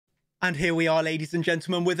And here we are, ladies and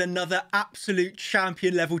gentlemen, with another absolute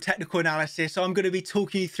champion level technical analysis. So I'm going to be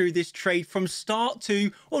talking you through this trade from start to,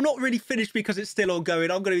 well, not really finished because it's still ongoing.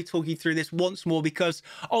 I'm going to be talking you through this once more because,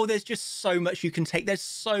 oh, there's just so much you can take. There's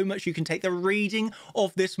so much you can take. The reading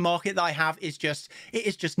of this market that I have is just, it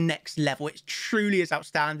is just next level. It truly is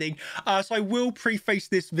outstanding. So I will preface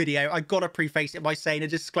this video. I got to preface it by saying a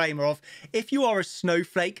disclaimer of, if you are a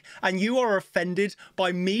snowflake and you are offended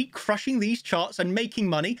by me crushing these charts and making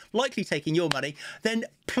money, likely taking your money, then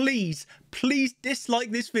please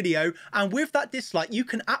dislike this video, and with that dislike you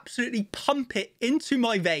can absolutely pump it into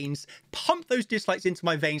my veins. Pump those dislikes into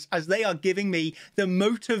my veins, as they are giving me the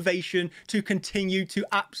motivation to continue to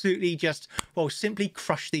absolutely just, well, simply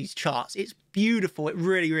crush these charts. It's beautiful. It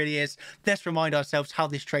really is. Let's remind ourselves how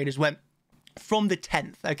this trade has went. From the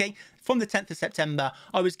 10th, okay? From the 10th of September,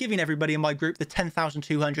 I was giving everybody in my group the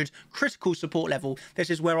 10,200 critical support level. This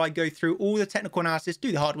is where I go through all the technical analysis,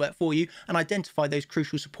 do the hard work for you, and identify those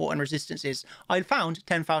crucial support and resistances. I found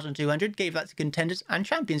 10,200, gave that to contenders and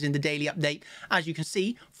champions in the daily update. As you can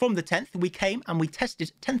see, from the 10th, we came and we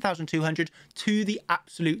tested 10,200 to the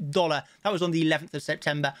absolute dollar. That was on the 11th of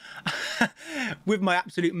September. With my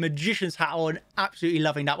absolute magician's hat on, absolutely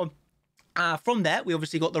loving that one. From there, we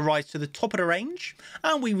obviously got the rise to the top of the range,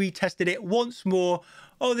 and we retested it once more.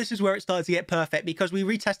 Oh, this is where it started to get perfect, because we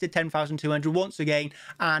retested 10,200 once again,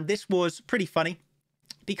 and this was pretty funny,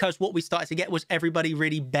 because what we started to get was everybody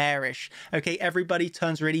really bearish. Okay, everybody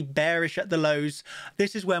turns really bearish at the lows.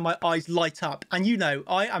 This is where my eyes light up, and you know,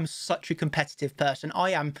 I am such a competitive person.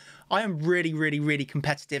 I am really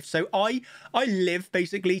competitive. So I live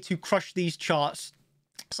basically to crush these charts.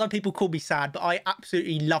 Some people call me sad, but I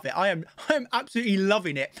absolutely love it. I am absolutely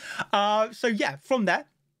loving it. So yeah, from there,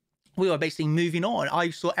 we were basically moving on.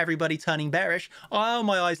 I saw everybody turning bearish. Oh,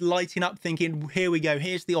 my eyes lighting up, thinking, here we go.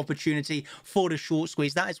 Here's the opportunity for the short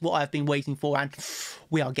squeeze. That is what I've been waiting for, and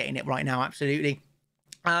we are getting it right now, absolutely.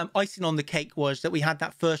 Icing on the cake was that we had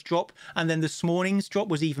that first drop, and then this morning's drop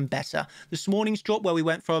was even better. This morning's drop, where we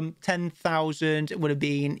went from 10,000, it would have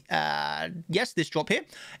been, yes, this drop here.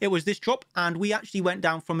 It was this drop, and we actually went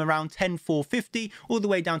down from around 10,450 all the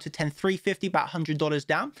way down to 10,350, about $100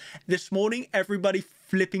 down. This morning, everybody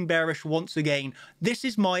flipping bearish once again. This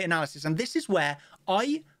is my analysis, and this is where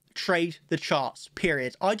I trade the charts,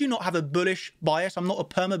 period. I do not have a bullish bias. I'm not a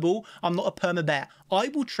perma bull. I'm not a perma bear. I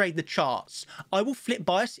will trade the charts. I will flip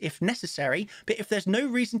bias if necessary, but if there's no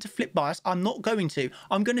reason to flip bias, I'm not going to.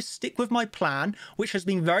 I'm going to stick with my plan, which has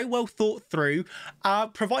been very well thought through,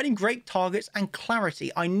 providing great targets and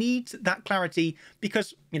clarity. I need that clarity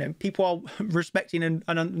because, you know, people are respecting and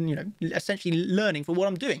you know, essentially learning for what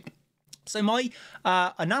I'm doing. So my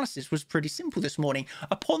analysis was pretty simple this morning.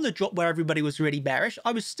 Upon the drop where everybody was really bearish,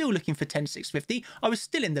 I was still looking for 10,650. I was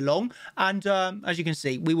still in the long, and as you can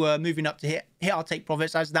see, we were moving up to hit our take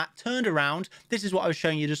profits as that turned around. This is what I was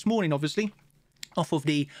showing you this morning, obviously, off of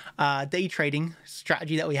the day trading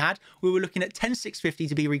strategy that we had. We were looking at 10,650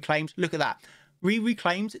 to be reclaimed. Look at that. We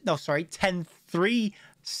reclaimed, no, sorry,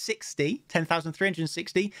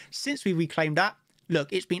 10,360. Since we reclaimed that,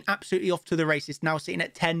 look, it's been absolutely off to the races. Now sitting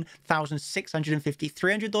at 10,650,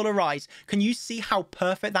 $300 rise. Can you see how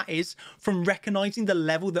perfect that is, from recognizing the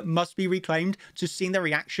level that must be reclaimed to seeing the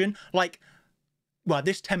reaction? Like, well,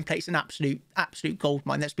 this template's an absolute gold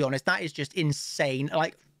mine. Let's be honest. That is just insane.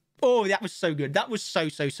 Like, oh, that was so good. That was so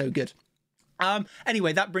good.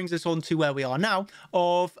 Anyway, that brings us on to where we are now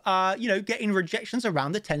of, you know, getting rejections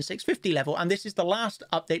around the 10,650 level. And this is the last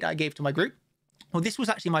update I gave to my group. Well, this was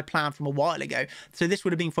actually my plan from a while ago. So this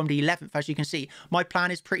would have been from the 11th, as you can see. My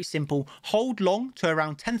plan is pretty simple. Hold long to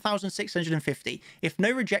around 10,650. If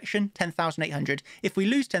no rejection, 10,800. If we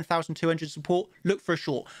lose 10,200 support, look for a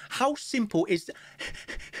short. How simple is...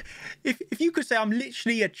 if you could say I'm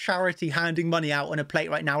literally a charity handing money out on a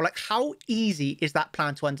plate right now, like, how easy is that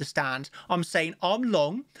plan to understand? I'm saying I'm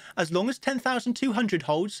long. As long as 10,200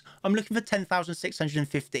 holds, I'm looking for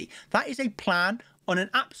 10,650. That is a plan on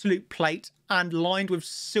an absolute plate and lined with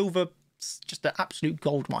silver, just an absolute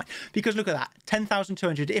gold mine. Because look at that,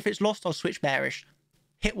 10,200. If it's lost, I'll switch bearish.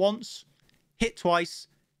 Hit once, hit twice,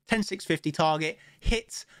 10,650 target,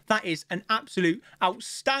 hit. That is an absolute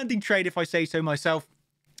outstanding trade, if I say so myself.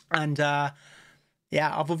 And yeah,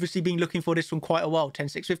 I've obviously been looking for this one quite a while.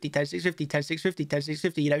 10,650, 10,650, 10,650,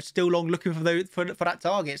 10,650, you know, still long looking for those for that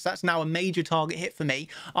target. So that's now a major target hit for me.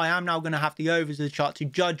 I am now going to have to go over to the chart to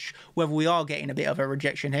judge whether we are getting a bit of a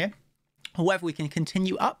rejection here. or whether we can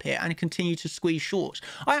continue up here and continue to squeeze shorts.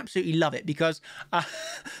 I absolutely love it because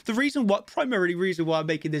primary reason why I'm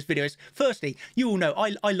making this video is, firstly, you all know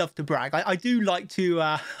I love to brag. I do like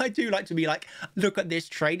to be like, look at this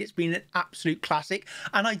trade. It's been an absolute classic.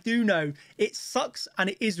 And I do know it sucks and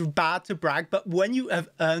it is bad to brag, but when you have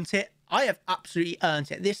earned it, I have absolutely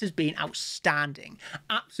earned it. This has been outstanding,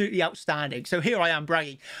 absolutely outstanding. So here I am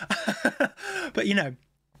bragging, but you know,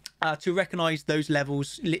 to recognize those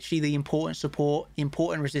levels, literally the important support,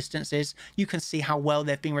 important resistances, you can see how well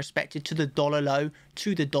they've been respected to the dollar low,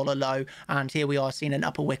 and here we are seeing an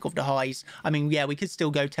upper wick of the highs. I mean, yeah, we could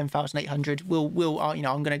still go 10,800. We'll you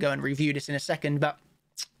know, I'm going to go and review this in a second, but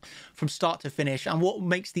from start to finish. And what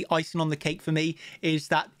makes the icing on the cake for me is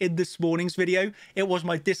that in this morning's video, it was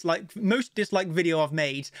my most disliked video I've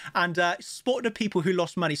made. And spot the people who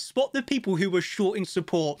lost money, spot the people who were shorting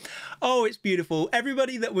support. Oh, it's beautiful.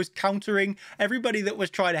 Everybody that was countering, everybody that was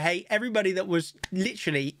trying to hate, everybody that was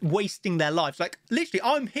literally wasting their lives. Like, literally,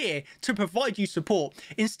 I'm here to provide you support.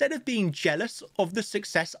 Instead of being jealous of the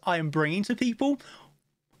success I am bringing to people,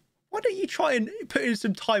 why don't you try and put in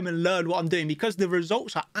some time and learn what I'm doing? Because the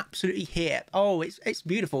results are absolutely here. Oh, it's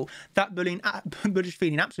beautiful. That bullish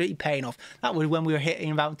feeling absolutely paying off. That was when we were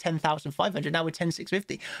hitting around 10,500. Now we're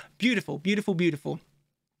 10,650. Beautiful, beautiful, beautiful.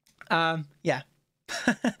 Yeah.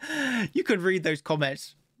 You could read those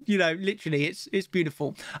comments. You know, literally, it's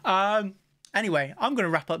beautiful. Anyway, I'm going to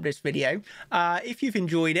wrap up this video. If you've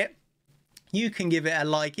enjoyed it, you can give it a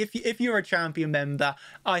like. If you're a champion member,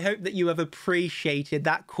 I hope that you have appreciated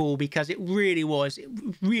that call, because it really was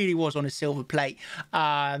on a silver plate.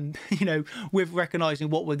 You know, with recognizing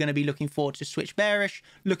what we're going to be looking for to switch bearish,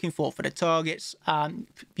 looking for the targets.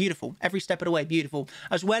 Beautiful. Every step of the way, beautiful.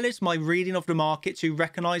 As well as my reading of the market, to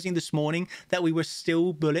recognizing this morning that we were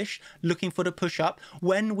still bullish, looking for the push up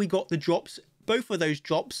when we got the drops. Both of those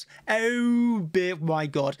drops, oh my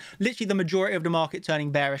god, literally the majority of the market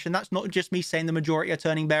turning bearish. And that's not just me saying the majority are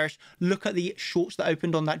turning bearish. Look at the shorts that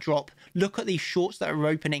opened on that drop. Look at these shorts that are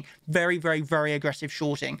opening. Very, very, very aggressive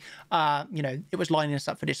shorting. You know, it was lining us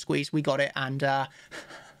up for this squeeze. We got it, and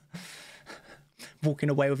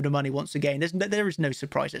walking away with the money once again. There is no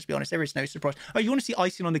surprise, let's be honest. There is no surprise. Oh, you want to see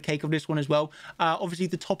icing on the cake of this one as well? Obviously,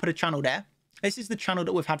 the top of the channel there. This is the channel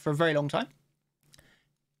that we've had for a very long time.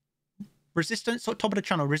 Resistance, top of the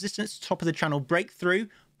channel, resistance, top of the channel, breakthrough,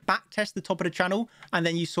 back test the top of the channel, and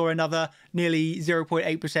then you saw another nearly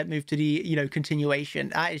 0.8% move to the, you know, continuation.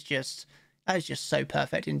 That is just so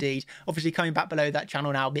perfect indeed. Obviously coming back below that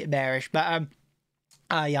channel now, a bit bearish, but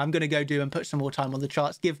yeah, I'm going to go do and put some more time on the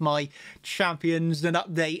charts, give my champions an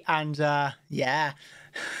update, and yeah.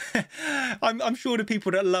 I'm sure the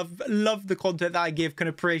people that love the content that I give can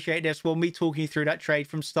appreciate this. Well, me talking you through that trade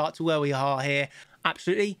from start to where we are here.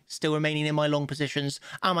 Absolutely, still remaining in my long positions.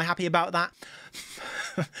 Am I happy about that?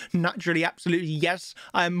 Naturally, absolutely, yes.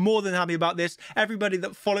 I am more than happy about this. Everybody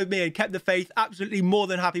that followed me and kept the faith, absolutely more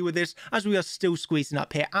than happy with this, as we are still squeezing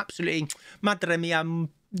up here. Absolutely, madre mia,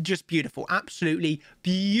 just beautiful. Absolutely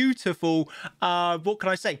beautiful. What can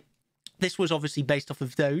I say? This was obviously based off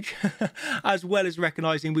of Doge, as well as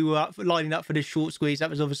recognizing we were lining up for this short squeeze.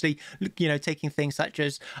 That was obviously, you know, taking things such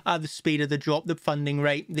as the speed of the drop, the funding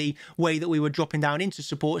rate, the way that we were dropping down into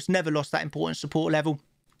support. It's never lost that important support level.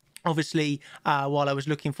 Obviously, while I was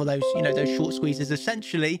looking for those, you know, those short squeezes,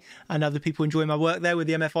 essentially, and other people enjoying my work there with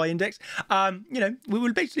the MFI index, you know, we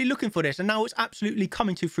were basically looking for this, and now it's absolutely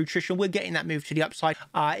coming to fruition. We're getting that move to the upside.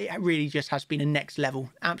 It really just has been a next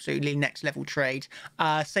level, absolutely next level trade.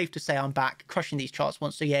 Safe to say I'm back, crushing these charts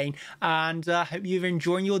once again, and hope you're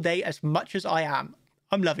enjoying your day as much as I am.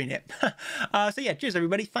 I'm loving it. So yeah, cheers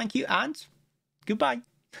everybody, thank you, and goodbye.